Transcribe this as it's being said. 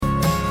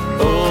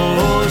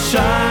Oh,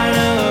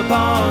 shine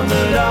upon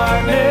the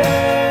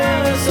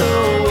darkness,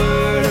 oh,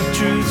 word of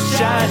truth,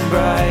 shine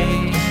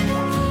bright.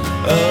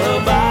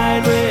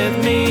 Abide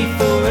with me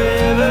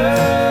forever,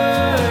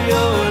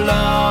 your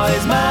law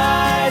is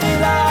my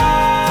delight.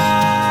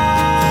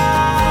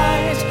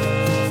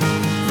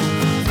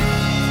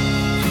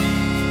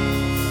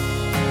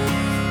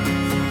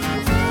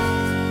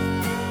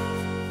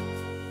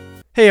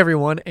 Hey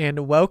everyone,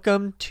 and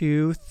welcome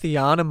to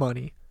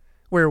Theonomony,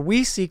 where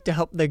we seek to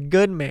help the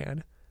good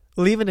man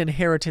leave an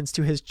inheritance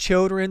to his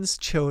children's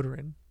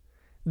children.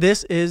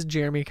 This is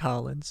Jeremy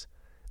Collins,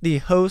 the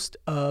host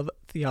of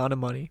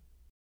Theonomony.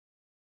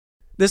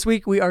 This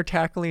week we are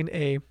tackling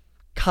a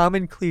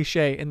common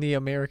cliche in the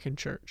American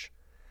church: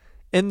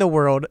 in the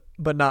world,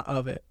 but not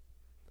of it.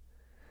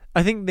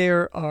 I think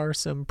there are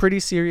some pretty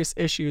serious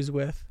issues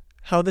with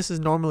how this is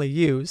normally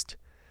used,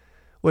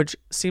 which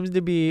seems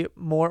to be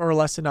more or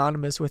less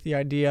synonymous with the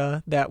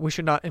idea that we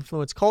should not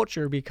influence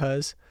culture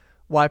because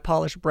why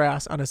polish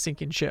brass on a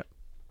sinking ship?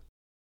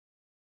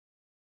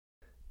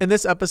 In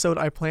this episode,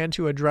 I plan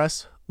to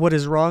address what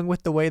is wrong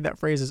with the way that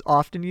phrase is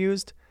often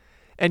used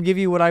and give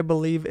you what I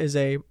believe is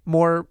a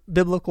more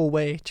biblical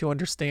way to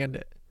understand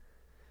it.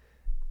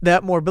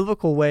 That more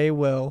biblical way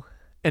will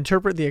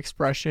interpret the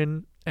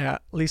expression,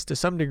 at least to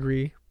some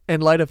degree, in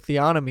light of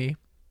theonomy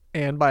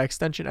and by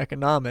extension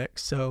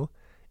economics, so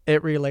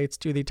it relates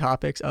to the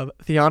topics of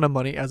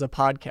Theonomony as a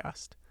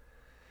podcast.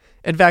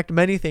 In fact,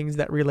 many things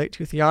that relate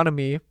to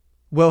theonomy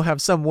will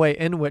have some way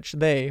in which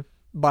they,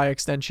 by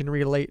extension,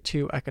 relate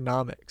to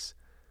economics.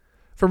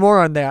 For more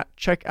on that,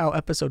 check out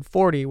episode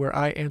 40 where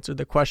I answered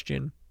the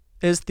question,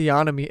 is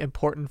theonomy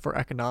important for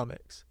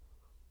economics?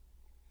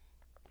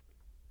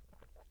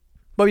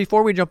 But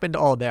before we jump into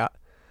all that,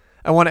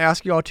 I want to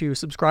ask you all to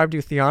subscribe to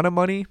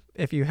Theonomony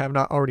if you have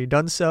not already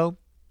done so.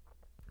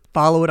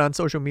 Follow it on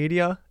social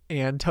media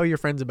and tell your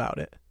friends about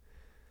it.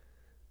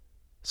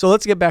 So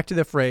let's get back to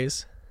the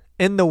phrase,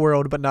 in the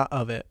world but not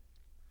of it.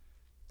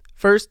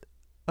 First,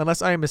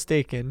 unless I am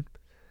mistaken,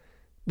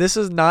 this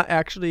is not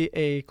actually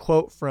a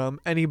quote from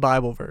any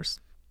Bible verse.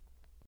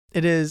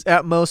 It is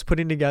at most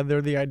putting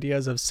together the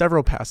ideas of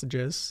several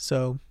passages,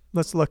 so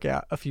let's look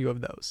at a few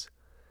of those.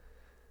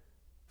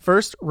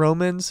 First,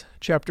 Romans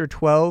chapter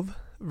 12,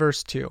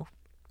 verse 2.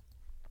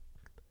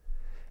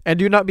 And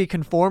do not be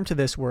conformed to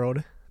this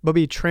world, but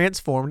be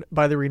transformed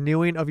by the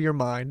renewing of your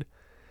mind,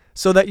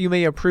 so that you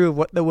may approve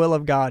what the will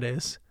of God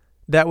is,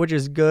 that which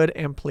is good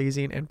and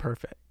pleasing and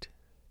perfect.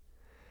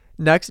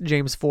 Next,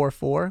 James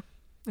 4:4.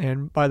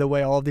 And by the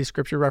way, all of these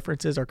scripture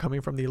references are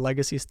coming from the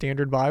Legacy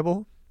Standard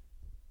Bible.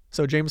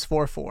 So James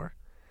 4:4.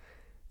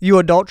 You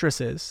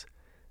adulteresses,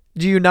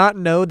 do you not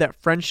know that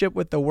friendship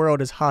with the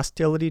world is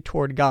hostility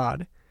toward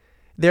God?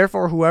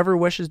 Therefore, whoever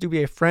wishes to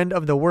be a friend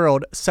of the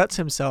world sets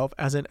himself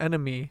as an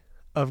enemy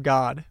of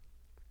God.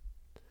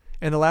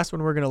 And the last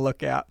one we're going to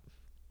look at,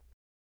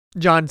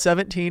 John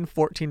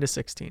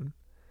 17:14-16.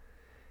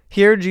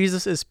 Here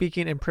Jesus is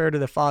speaking in prayer to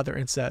the Father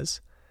and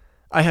says,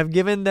 I have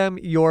given them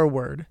your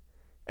word,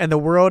 and the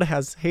world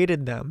has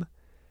hated them,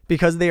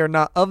 because they are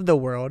not of the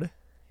world,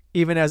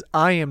 even as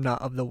I am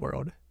not of the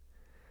world.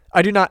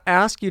 I do not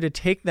ask you to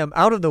take them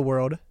out of the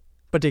world,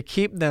 but to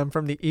keep them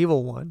from the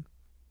evil one.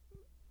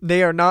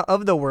 They are not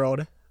of the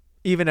world,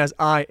 even as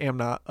I am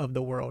not of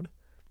the world.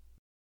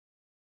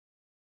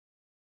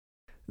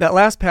 That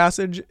last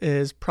passage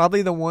is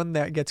probably the one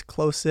that gets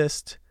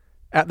closest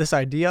at this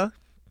idea,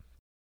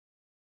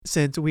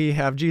 since we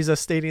have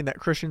Jesus stating that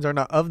Christians are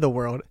not of the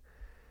world.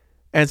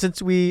 And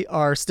since we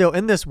are still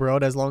in this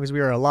world, as long as we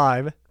are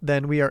alive,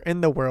 then we are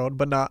in the world,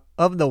 but not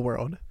of the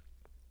world.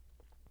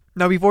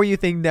 Now, before you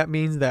think that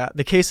means that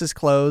the case is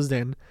closed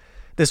and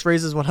this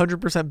phrase is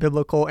 100%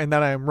 biblical and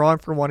that I am wrong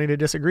for wanting to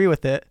disagree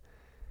with it,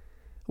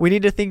 we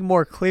need to think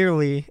more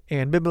clearly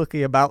and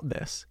biblically about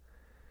this.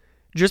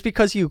 Just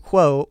because you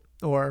quote,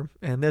 or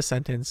in this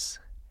sentence,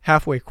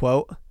 halfway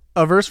quote,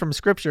 a verse from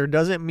Scripture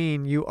doesn't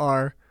mean you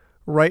are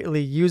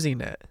rightly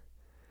using it.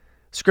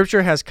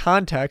 Scripture has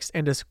context,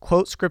 and to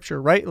quote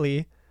Scripture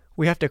rightly,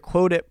 we have to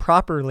quote it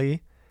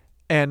properly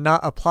and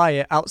not apply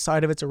it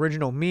outside of its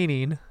original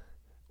meaning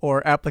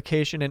or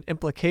application and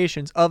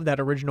implications of that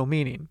original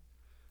meaning.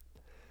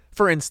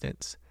 For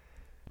instance,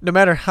 no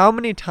matter how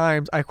many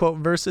times I quote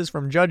verses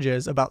from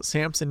Judges about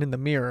Samson in the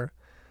mirror,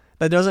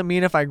 that doesn't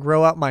mean if I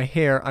grow out my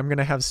hair, I'm going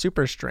to have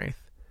super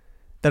strength.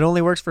 That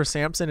only works for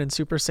Samson and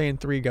Super Saiyan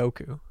 3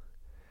 Goku.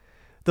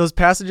 Those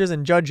passages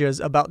in Judges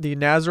about the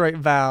Nazirite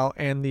vow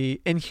and the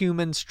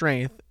inhuman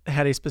strength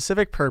had a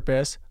specific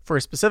purpose for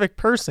a specific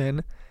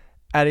person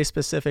at a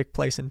specific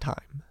place and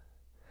time.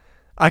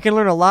 I can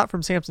learn a lot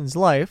from Samson's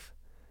life,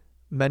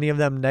 many of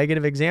them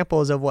negative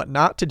examples of what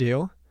not to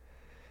do,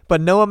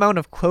 but no amount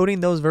of quoting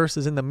those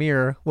verses in the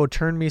mirror will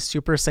turn me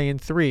Super Saiyan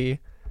 3,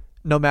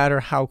 no matter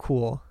how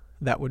cool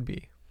that would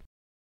be.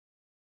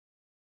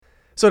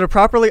 So to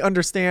properly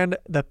understand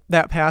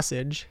that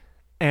passage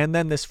and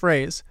then this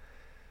phrase,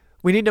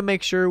 we need to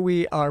make sure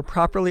we are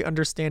properly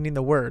understanding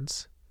the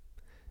words.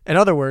 In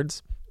other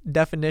words,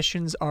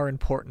 definitions are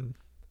important.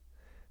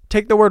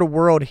 Take the word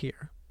world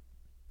here.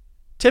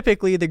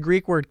 Typically, the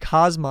Greek word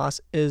cosmos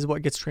is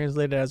what gets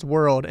translated as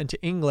world into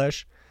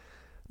English,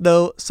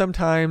 though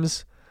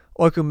sometimes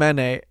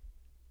oikumene,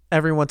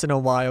 every once in a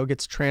while,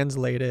 gets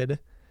translated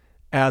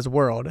as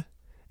world.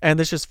 And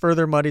this just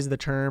further muddies the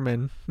term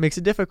and makes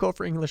it difficult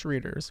for English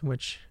readers,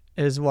 which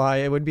is why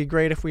it would be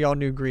great if we all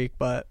knew Greek,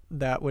 but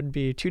that would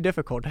be too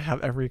difficult to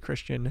have every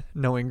Christian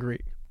knowing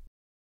Greek.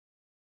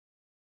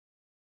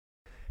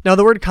 Now,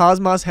 the word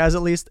cosmos has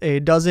at least a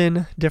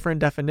dozen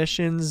different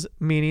definitions,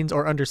 meanings,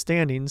 or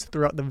understandings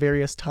throughout the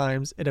various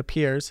times it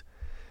appears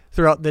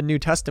throughout the New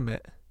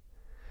Testament.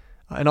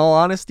 In all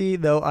honesty,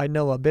 though I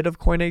know a bit of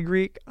Koine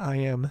Greek, I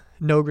am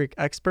no Greek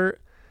expert,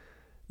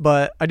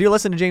 but I do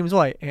listen to James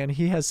White, and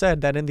he has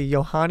said that in the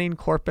Johannine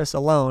Corpus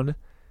alone,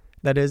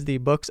 that is the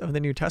books of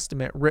the New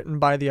Testament written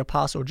by the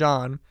Apostle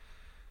John,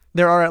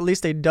 there are at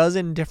least a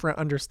dozen different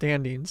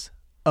understandings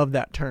of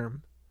that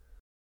term.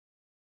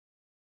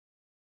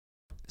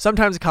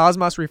 Sometimes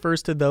cosmos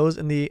refers to those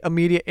in the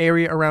immediate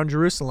area around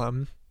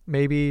Jerusalem,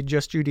 maybe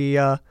just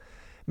Judea,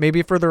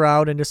 maybe further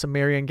out into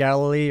Samaria and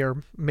Galilee, or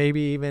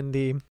maybe even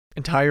the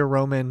entire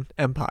Roman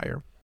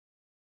Empire.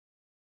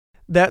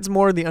 That's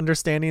more the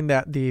understanding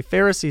that the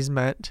Pharisees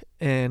meant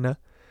in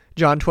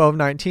John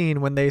 12:19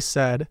 when they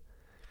said,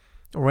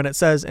 or when it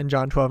says in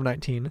John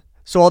 12:19,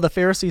 "So all the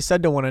Pharisees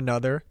said to one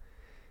another,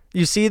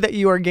 'You see that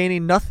you are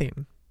gaining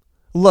nothing.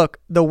 Look,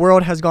 the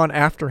world has gone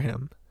after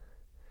him.'"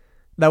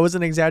 That was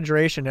an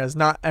exaggeration, as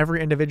not every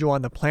individual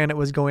on the planet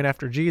was going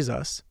after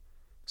Jesus.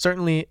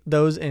 Certainly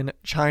those in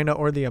China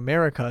or the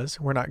Americas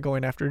were not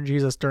going after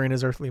Jesus during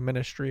his earthly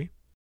ministry.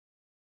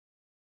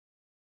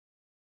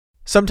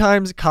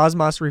 Sometimes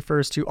cosmos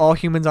refers to all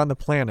humans on the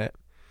planet.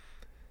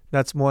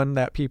 That's one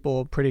that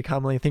people pretty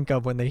commonly think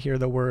of when they hear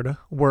the word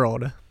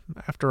world.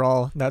 After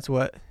all, that's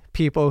what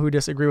people who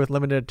disagree with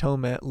limited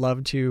atonement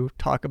love to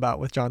talk about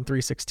with John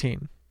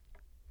 3:16.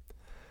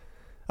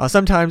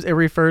 Sometimes it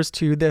refers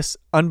to this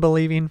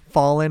unbelieving,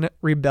 fallen,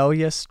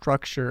 rebellious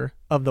structure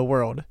of the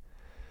world.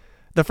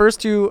 The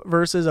first two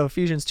verses of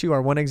Ephesians 2 are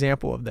one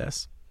example of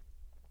this.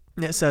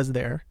 It says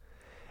there,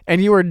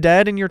 "And you were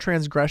dead in your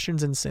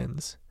transgressions and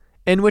sins,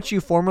 in which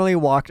you formerly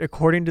walked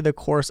according to the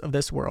course of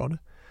this world,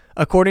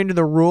 according to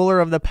the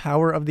ruler of the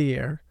power of the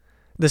air,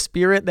 the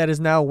spirit that is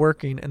now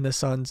working in the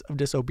sons of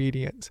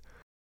disobedience."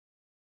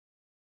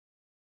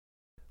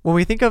 When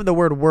we think of the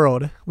word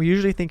world, we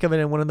usually think of it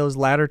in one of those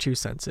latter two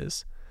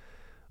senses,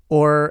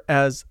 or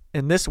as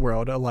in this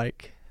world,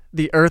 like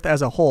the earth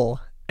as a whole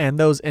and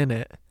those in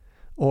it,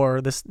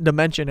 or this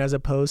dimension as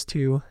opposed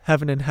to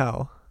heaven and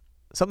hell.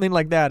 Something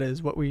like that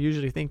is what we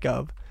usually think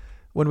of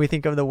when we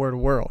think of the word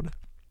world.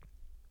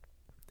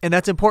 And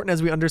that's important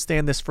as we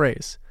understand this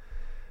phrase.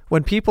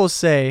 When people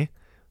say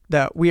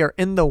that we are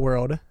in the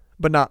world,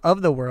 but not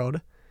of the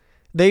world,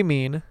 they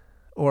mean,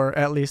 or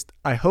at least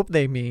I hope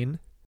they mean,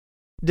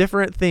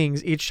 different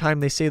things each time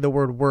they say the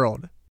word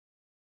world.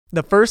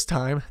 The first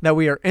time that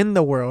we are in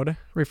the world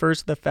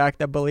refers to the fact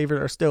that believers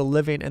are still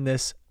living in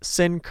this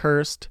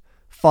sin-cursed,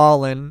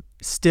 fallen,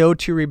 still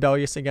too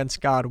rebellious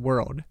against God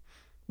world,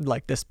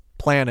 like this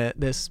planet,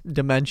 this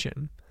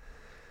dimension.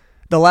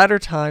 The latter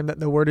time that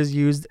the word is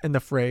used in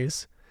the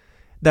phrase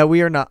that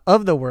we are not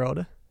of the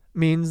world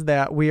means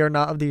that we are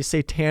not of these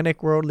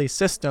satanic worldly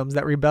systems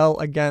that rebel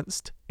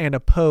against and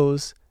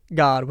oppose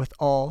God with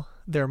all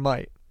their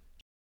might.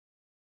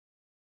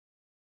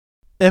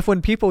 If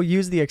when people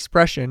use the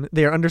expression,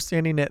 they are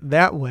understanding it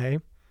that way,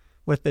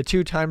 with the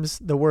two times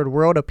the word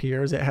world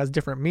appears, it has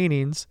different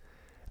meanings,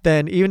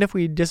 then even if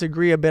we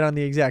disagree a bit on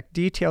the exact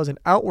details and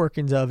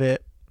outworkings of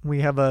it,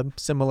 we have a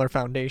similar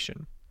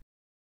foundation.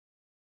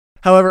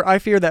 However, I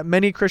fear that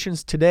many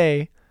Christians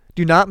today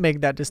do not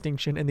make that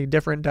distinction in the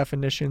different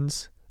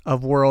definitions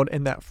of world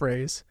in that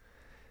phrase,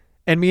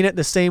 and mean it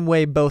the same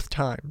way both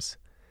times,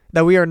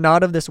 that we are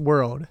not of this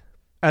world,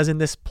 as in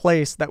this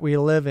place that we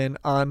live in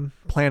on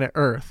planet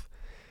Earth,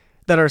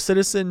 that our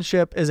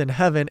citizenship is in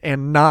heaven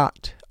and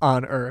not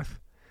on earth,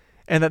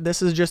 and that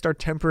this is just our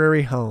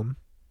temporary home.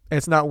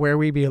 It's not where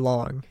we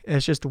belong.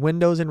 It's just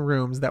windows and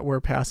rooms that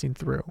we're passing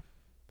through.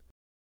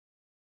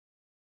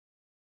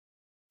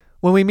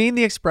 When we mean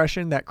the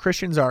expression that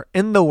Christians are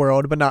in the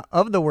world but not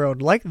of the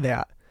world like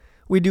that,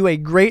 we do a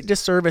great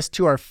disservice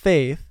to our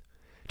faith,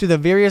 to the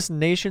various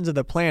nations of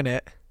the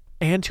planet,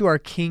 and to our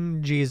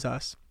King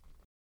Jesus.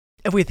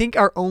 If we think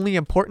our only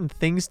important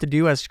things to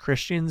do as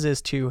Christians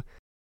is to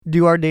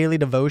do our daily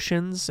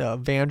devotions,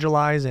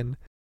 evangelize, and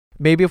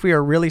maybe if we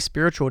are really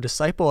spiritual,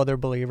 disciple other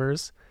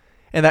believers,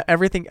 and that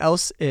everything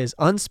else is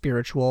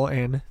unspiritual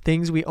and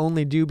things we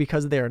only do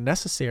because they are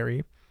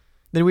necessary,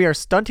 then we are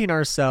stunting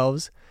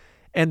ourselves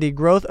and the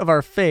growth of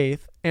our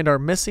faith and are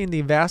missing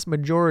the vast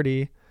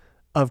majority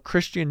of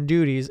Christian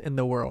duties in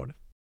the world.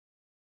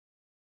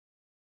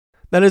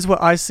 That is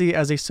what I see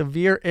as a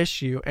severe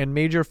issue and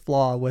major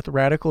flaw with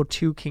radical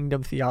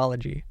two-kingdom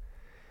theology,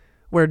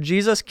 where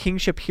Jesus'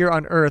 kingship here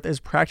on earth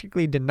is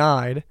practically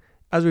denied,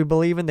 as we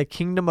believe in the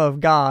kingdom of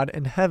God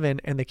in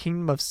heaven and the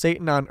kingdom of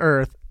Satan on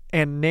earth,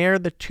 and ne'er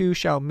the two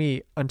shall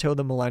meet until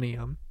the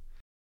millennium.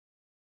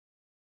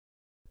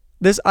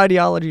 This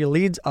ideology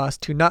leads us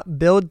to not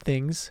build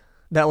things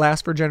that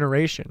last for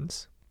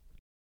generations.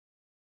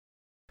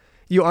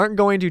 You aren't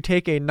going to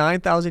take a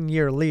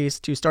 9,000-year lease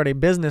to start a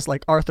business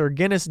like Arthur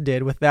Guinness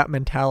did with that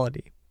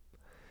mentality.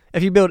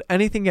 If you build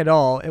anything at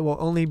all, it will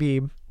only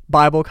be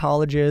Bible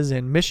colleges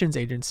and missions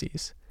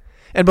agencies.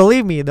 And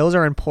believe me, those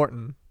are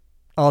important.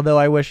 Although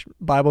I wish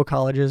Bible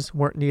colleges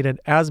weren't needed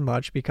as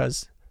much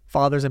because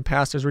fathers and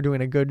pastors were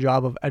doing a good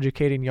job of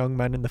educating young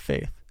men in the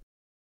faith.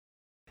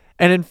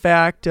 And in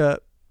fact,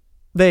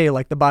 they,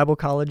 like the Bible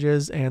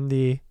colleges and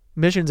the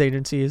missions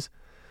agencies,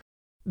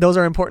 those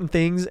are important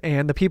things,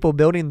 and the people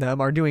building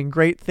them are doing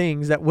great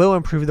things that will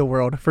improve the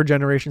world for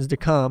generations to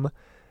come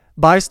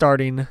by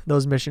starting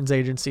those missions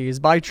agencies,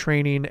 by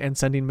training and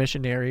sending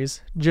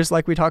missionaries, just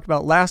like we talked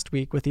about last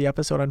week with the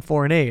episode on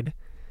foreign aid.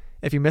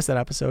 If you missed that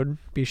episode,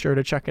 be sure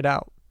to check it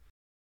out.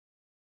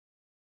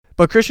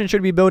 But Christians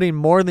should be building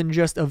more than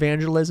just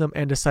evangelism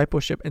and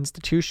discipleship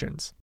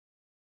institutions.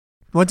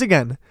 Once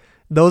again,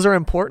 those are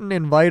important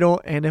and vital,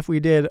 and if we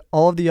did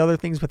all of the other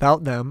things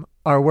without them,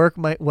 our work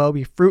might well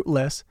be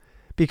fruitless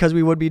because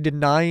we would be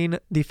denying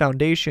the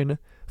foundation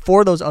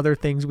for those other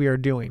things we are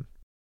doing.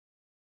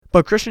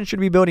 But Christians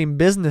should be building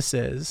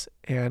businesses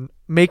and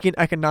making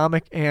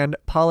economic and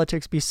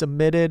politics be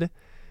submitted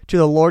to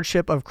the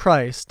lordship of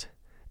Christ,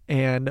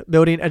 and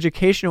building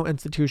educational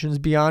institutions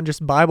beyond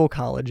just Bible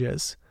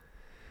colleges.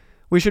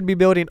 We should be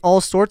building all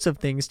sorts of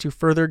things to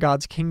further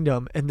God's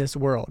kingdom in this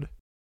world.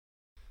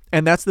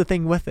 And that's the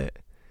thing with it.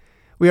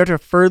 We are to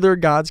further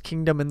God's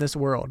kingdom in this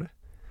world.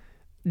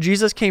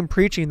 Jesus came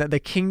preaching that the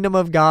kingdom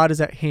of God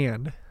is at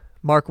hand,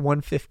 Mark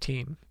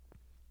 1:15.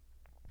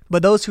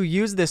 But those who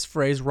use this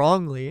phrase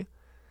wrongly,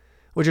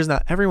 which is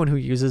not everyone who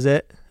uses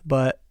it,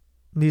 but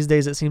these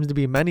days it seems to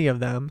be many of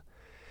them,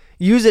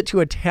 use it to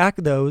attack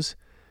those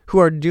who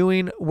are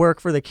doing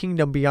work for the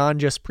kingdom beyond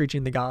just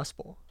preaching the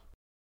gospel.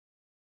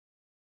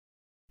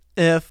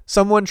 If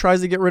someone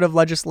tries to get rid of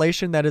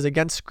legislation that is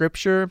against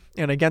Scripture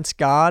and against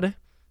God,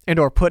 and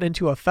or put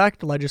into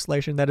effect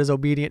legislation that is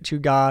obedient to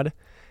God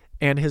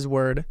and His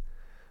Word,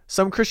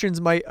 some Christians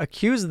might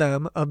accuse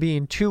them of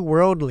being too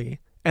worldly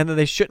and that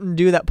they shouldn't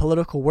do that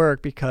political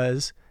work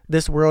because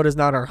this world is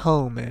not our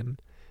home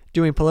and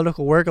doing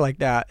political work like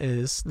that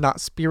is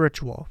not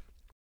spiritual.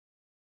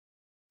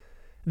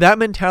 That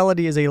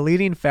mentality is a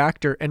leading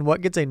factor in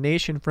what gets a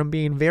nation from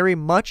being very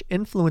much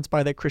influenced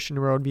by the Christian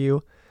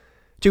worldview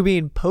to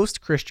being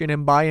post-Christian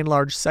and by and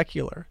large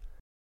secular.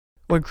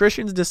 When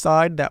Christians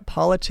decide that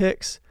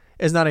politics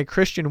is not a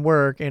Christian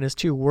work and is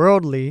too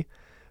worldly,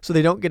 so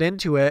they don't get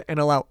into it and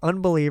allow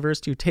unbelievers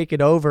to take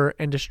it over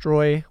and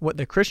destroy what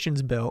the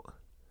Christians built.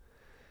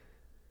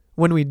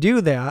 When we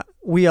do that,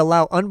 we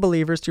allow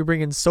unbelievers to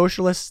bring in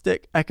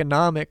socialistic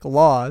economic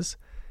laws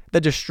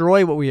that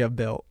destroy what we have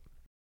built.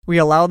 We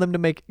allow them to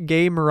make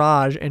gay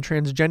mirage and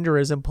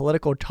transgenderism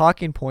political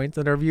talking points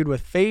that are viewed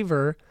with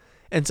favor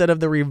instead of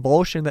the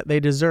revulsion that they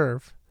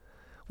deserve.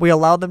 We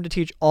allow them to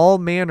teach all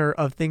manner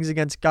of things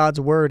against God's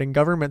word in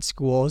government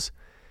schools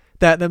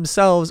that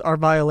themselves are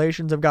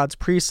violations of God's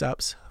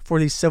precepts for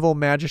the civil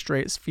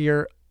magistrate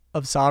sphere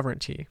of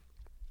sovereignty.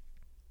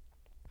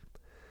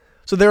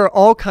 So there are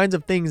all kinds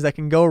of things that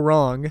can go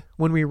wrong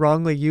when we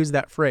wrongly use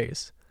that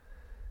phrase.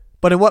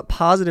 But in what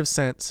positive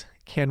sense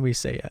can we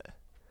say it?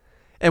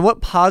 In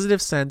what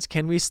positive sense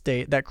can we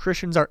state that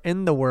Christians are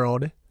in the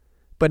world,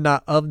 but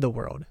not of the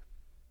world?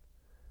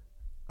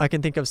 I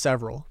can think of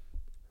several.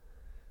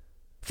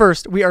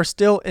 First, we are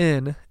still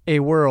in a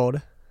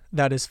world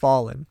that is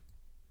fallen.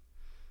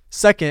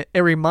 Second,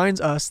 it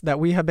reminds us that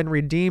we have been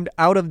redeemed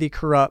out of the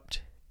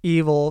corrupt,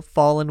 evil,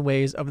 fallen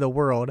ways of the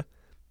world,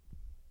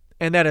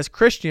 and that as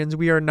Christians,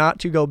 we are not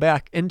to go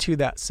back into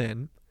that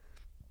sin.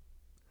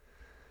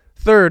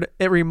 Third,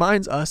 it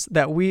reminds us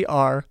that we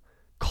are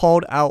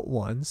called out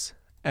ones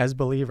as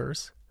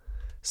believers.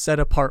 Set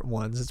apart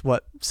ones is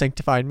what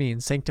sanctified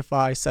means.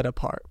 Sanctify, set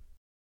apart.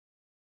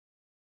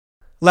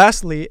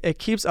 Lastly, it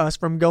keeps us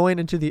from going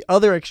into the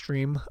other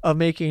extreme of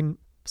making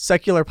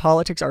secular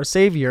politics our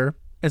savior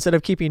instead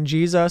of keeping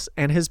Jesus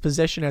and His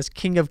position as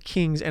King of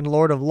Kings and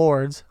Lord of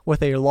Lords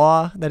with a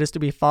law that is to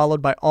be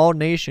followed by all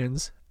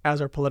nations as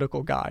our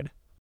political guide.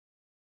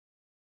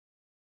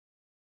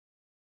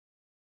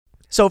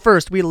 So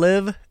first, we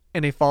live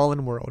in a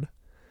fallen world.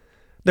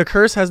 The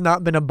curse has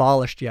not been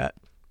abolished yet.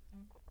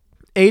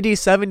 AD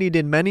 70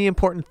 did many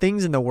important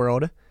things in the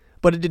world,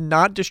 but it did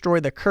not destroy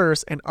the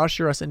curse and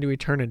usher us into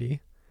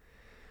eternity.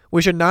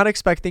 We should not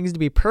expect things to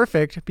be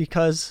perfect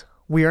because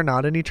we are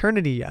not in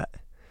eternity yet.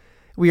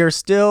 We are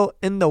still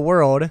in the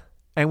world,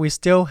 and we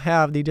still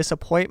have the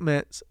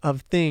disappointments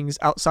of things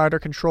outside our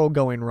control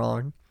going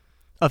wrong,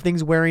 of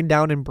things wearing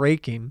down and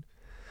breaking,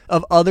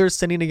 of others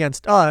sinning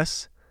against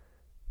us,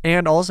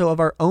 and also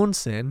of our own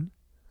sin,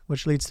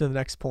 which leads to the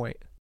next point.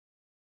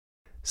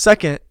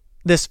 Second,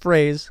 this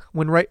phrase,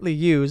 when rightly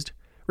used,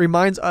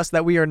 reminds us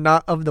that we are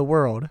not of the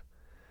world,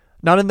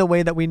 not in the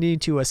way that we need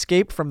to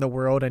escape from the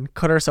world and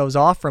cut ourselves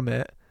off from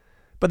it,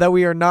 but that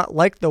we are not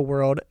like the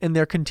world in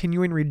their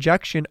continuing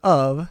rejection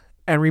of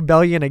and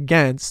rebellion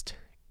against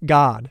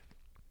God.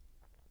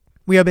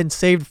 We have been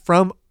saved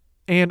from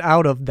and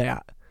out of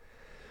that.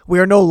 We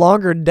are no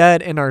longer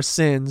dead in our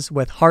sins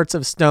with hearts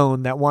of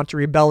stone that want to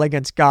rebel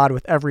against God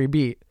with every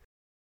beat.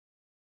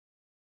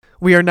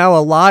 We are now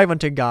alive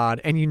unto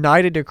God and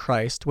united to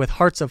Christ with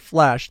hearts of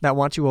flesh that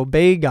want to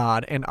obey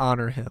God and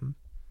honor Him.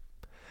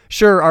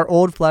 Sure, our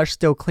old flesh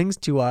still clings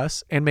to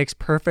us and makes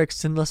perfect,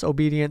 sinless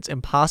obedience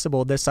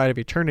impossible this side of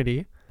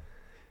eternity.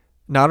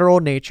 Not our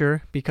old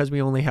nature, because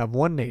we only have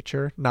one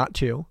nature, not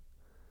two.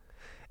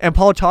 And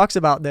Paul talks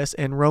about this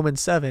in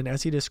Romans 7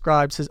 as he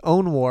describes his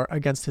own war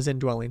against his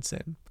indwelling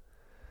sin.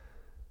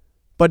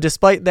 But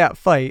despite that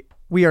fight,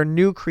 we are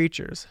new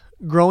creatures,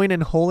 growing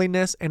in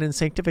holiness and in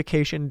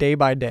sanctification day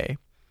by day.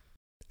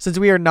 Since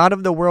we are not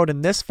of the world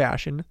in this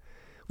fashion,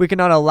 we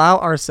cannot allow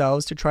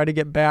ourselves to try to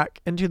get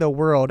back into the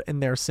world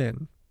in their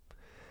sin.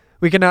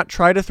 We cannot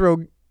try to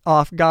throw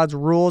off God's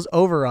rules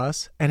over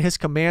us and His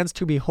commands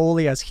to be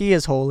holy as He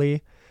is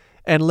holy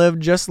and live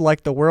just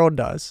like the world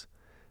does.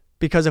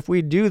 Because if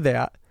we do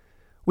that,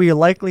 we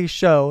likely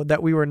show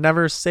that we were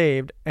never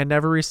saved and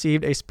never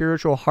received a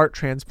spiritual heart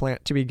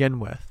transplant to begin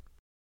with.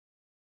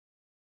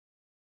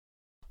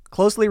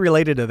 Closely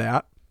related to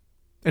that,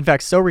 in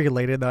fact so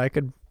related that I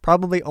could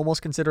probably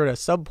almost consider it a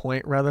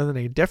sub-point rather than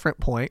a different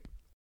point,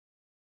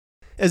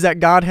 is that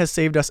God has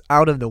saved us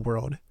out of the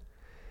world.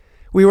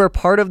 We were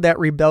part of that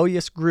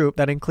rebellious group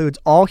that includes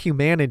all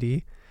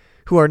humanity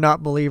who are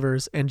not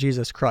believers in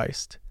Jesus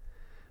Christ.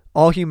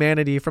 All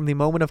humanity from the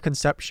moment of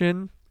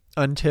conception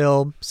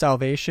until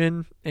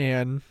salvation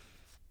and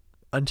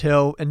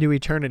until a new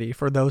eternity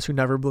for those who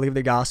never believe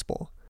the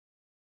gospel.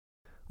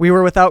 We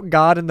were without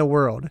God in the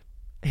world,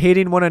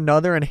 hating one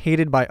another and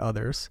hated by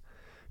others,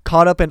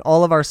 caught up in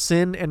all of our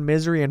sin and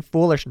misery and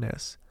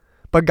foolishness.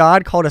 But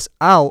God called us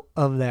out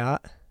of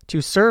that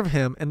to serve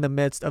Him in the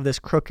midst of this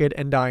crooked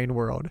and dying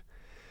world,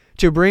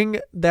 to bring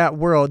that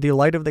world the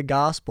light of the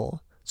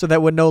gospel so that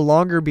it would no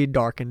longer be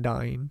dark and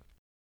dying.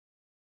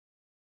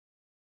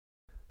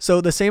 So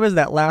the same as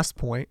that last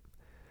point,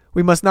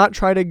 we must not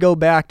try to go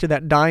back to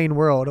that dying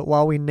world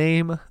while we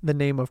name the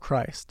name of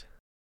Christ.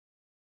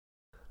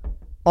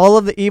 All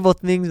of the evil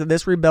things that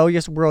this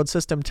rebellious world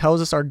system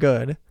tells us are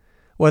good,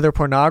 whether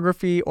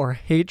pornography or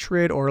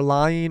hatred or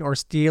lying or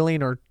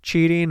stealing or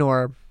cheating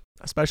or,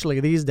 especially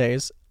these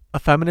days,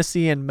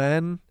 effeminacy in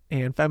men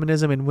and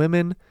feminism in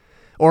women,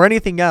 or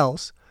anything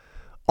else,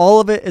 all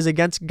of it is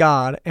against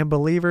God, and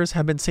believers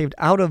have been saved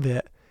out of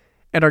it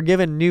and are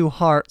given new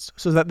hearts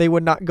so that they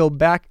would not go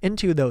back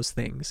into those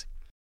things.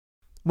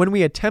 When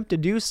we attempt to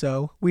do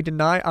so, we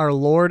deny our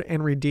Lord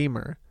and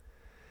Redeemer.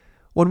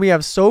 When we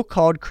have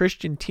so-called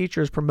Christian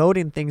teachers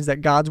promoting things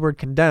that God's word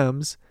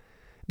condemns,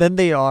 then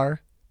they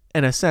are,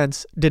 in a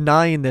sense,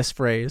 denying this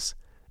phrase,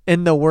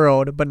 in the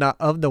world but not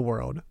of the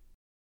world.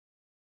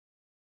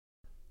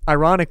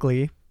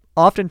 Ironically,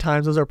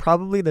 oftentimes those are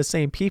probably the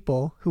same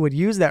people who would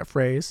use that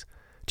phrase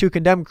to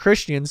condemn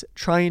Christians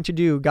trying to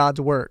do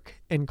God's work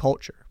in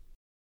culture.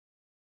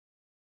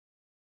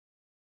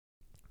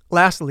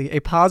 Lastly, a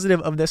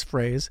positive of this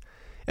phrase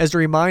is to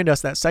remind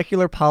us that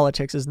secular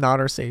politics is not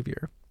our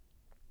savior.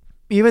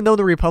 Even though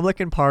the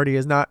Republican Party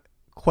is not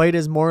quite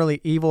as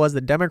morally evil as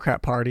the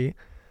Democrat Party,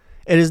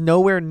 it is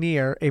nowhere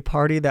near a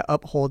party that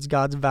upholds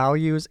God's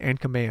values and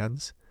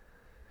commands.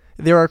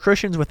 There are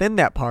Christians within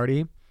that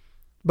party,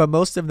 but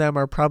most of them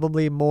are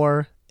probably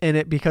more in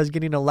it because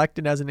getting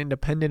elected as an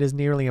independent is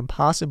nearly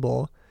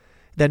impossible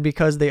than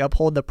because they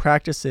uphold the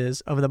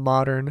practices of the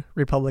modern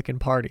Republican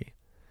Party.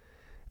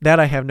 That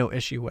I have no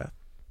issue with.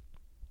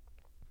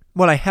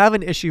 What I have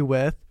an issue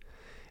with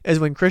is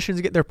when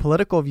Christians get their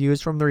political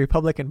views from the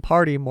Republican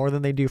Party more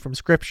than they do from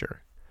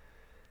Scripture.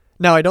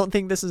 Now, I don't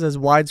think this is as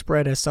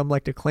widespread as some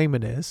like to claim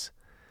it is.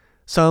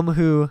 Some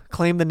who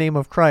claim the name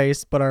of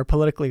Christ but are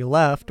politically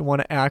left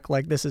want to act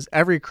like this is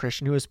every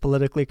Christian who is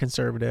politically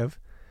conservative,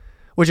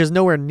 which is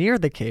nowhere near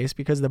the case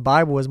because the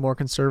Bible is more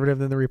conservative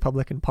than the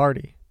Republican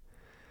Party.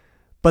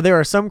 But there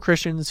are some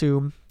Christians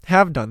who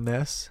have done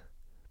this,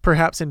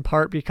 perhaps in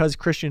part because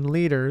Christian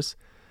leaders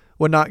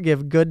would not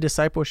give good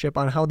discipleship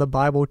on how the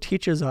Bible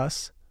teaches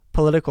us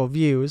political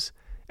views,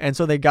 and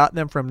so they got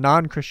them from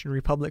non-Christian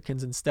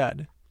Republicans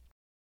instead.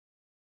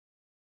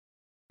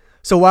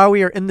 So while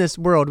we are in this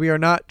world, we are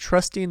not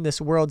trusting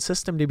this world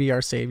system to be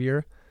our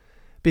Savior,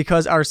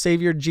 because our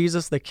Savior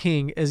Jesus the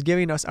King is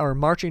giving us our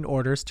marching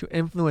orders to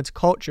influence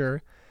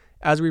culture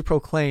as we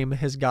proclaim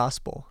His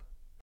gospel.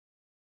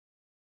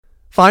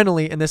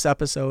 Finally, in this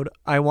episode,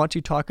 I want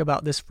to talk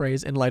about this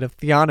phrase in light of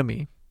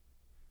theonomy.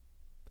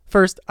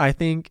 First, I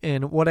think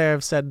in what I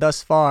have said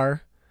thus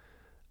far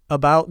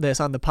about this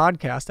on the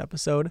podcast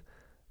episode,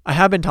 I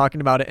have been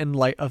talking about it in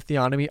light of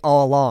theonomy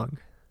all along.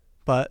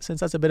 But since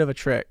that's a bit of a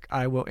trick,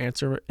 I will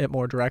answer it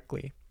more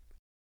directly.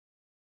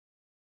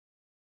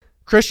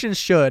 Christians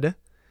should,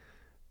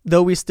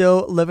 though we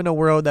still live in a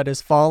world that is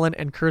fallen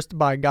and cursed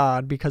by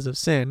God because of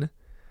sin,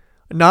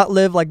 not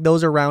live like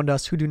those around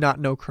us who do not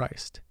know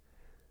Christ.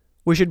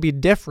 We should be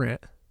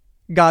different,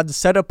 God's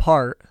set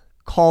apart,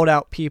 called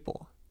out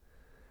people.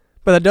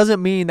 But that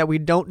doesn't mean that we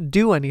don't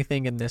do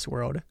anything in this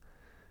world.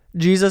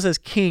 Jesus is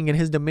king and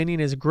his dominion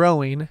is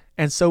growing,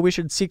 and so we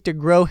should seek to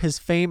grow his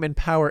fame and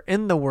power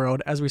in the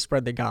world as we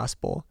spread the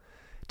gospel,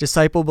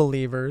 disciple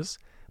believers,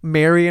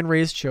 marry and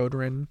raise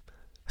children,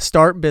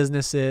 start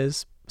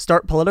businesses,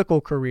 start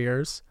political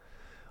careers,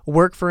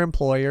 work for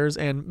employers,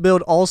 and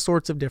build all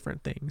sorts of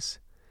different things.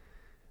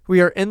 We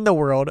are in the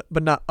world,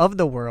 but not of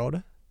the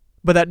world,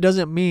 but that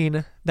doesn't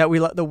mean that we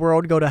let the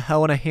world go to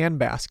hell in a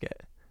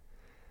handbasket.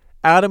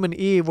 Adam and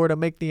Eve were to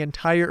make the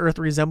entire earth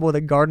resemble the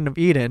Garden of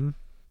Eden,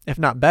 if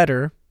not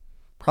better,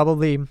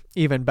 probably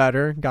even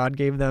better. God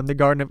gave them the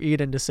Garden of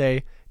Eden to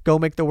say, go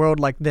make the world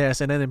like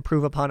this and then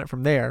improve upon it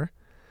from there.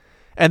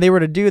 And they were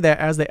to do that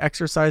as they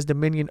exercised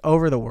dominion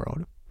over the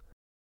world.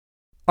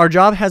 Our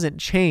job hasn't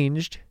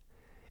changed.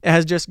 It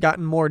has just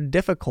gotten more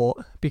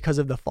difficult because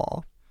of the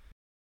fall.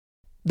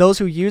 Those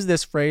who use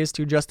this phrase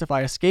to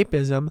justify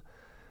escapism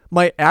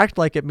might act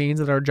like it means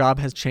that our job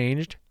has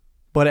changed,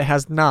 but it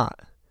has not,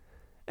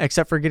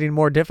 except for getting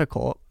more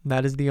difficult.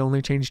 That is the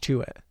only change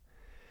to it.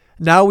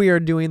 Now we are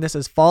doing this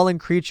as fallen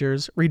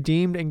creatures,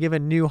 redeemed and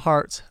given new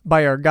hearts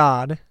by our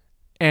God,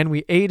 and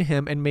we aid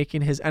him in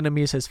making his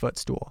enemies his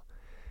footstool.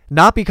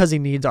 Not because he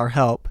needs our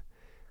help.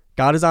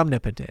 God is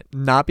omnipotent,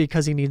 not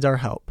because he needs our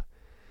help.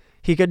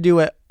 He could do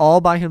it all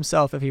by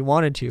himself if he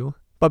wanted to,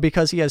 but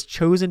because he has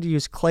chosen to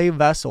use clay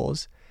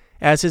vessels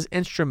as his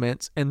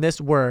instruments in this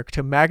work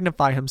to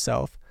magnify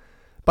himself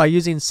by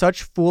using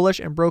such foolish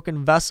and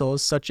broken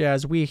vessels such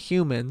as we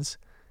humans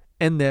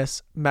in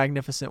this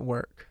magnificent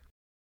work.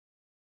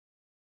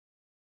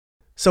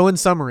 So in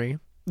summary,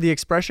 the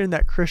expression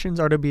that Christians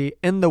are to be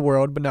in the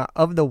world but not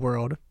of the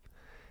world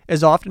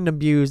is often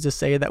abused to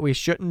say that we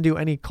shouldn't do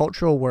any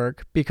cultural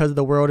work because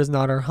the world is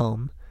not our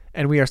home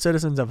and we are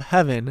citizens of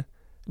heaven,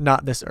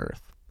 not this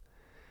earth.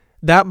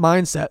 That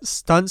mindset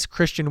stunts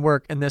Christian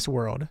work in this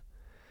world.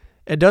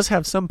 It does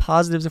have some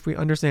positives if we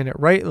understand it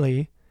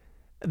rightly,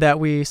 that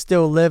we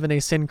still live in a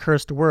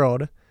sin-cursed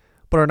world,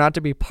 but are not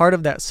to be part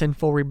of that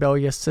sinful,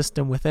 rebellious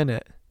system within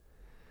it.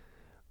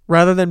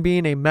 Rather than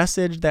being a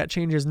message that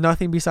changes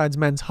nothing besides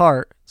men's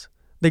hearts,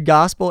 the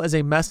gospel is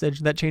a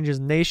message that changes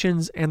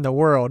nations and the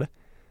world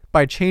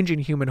by changing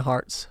human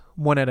hearts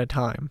one at a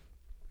time.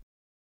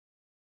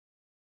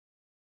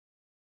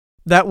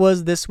 That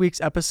was this week's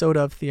episode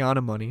of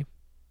Theonomony.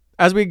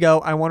 As we go,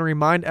 I want to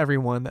remind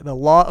everyone that the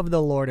law of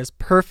the Lord is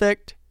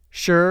perfect,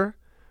 sure,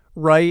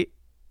 right,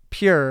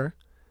 pure,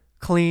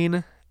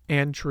 clean,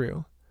 and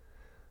true.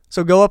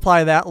 So go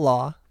apply that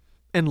law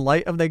in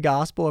light of the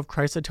gospel of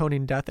Christ's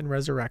atoning death and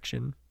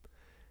resurrection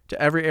to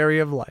every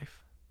area of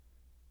life.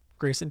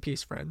 Grace and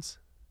peace, friends.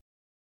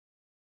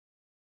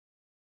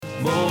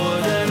 More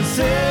than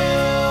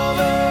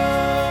silver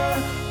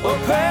or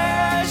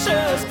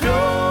precious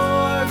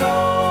pure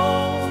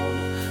gold,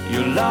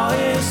 your law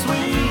is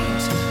sweet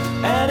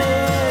and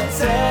it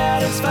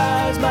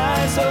satisfies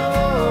my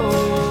soul.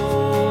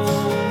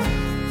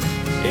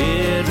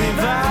 It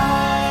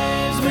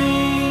revives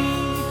me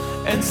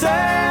and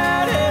satisfies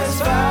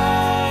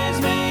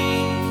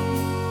me.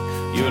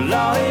 Your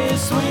law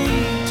is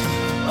sweet,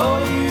 oh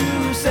you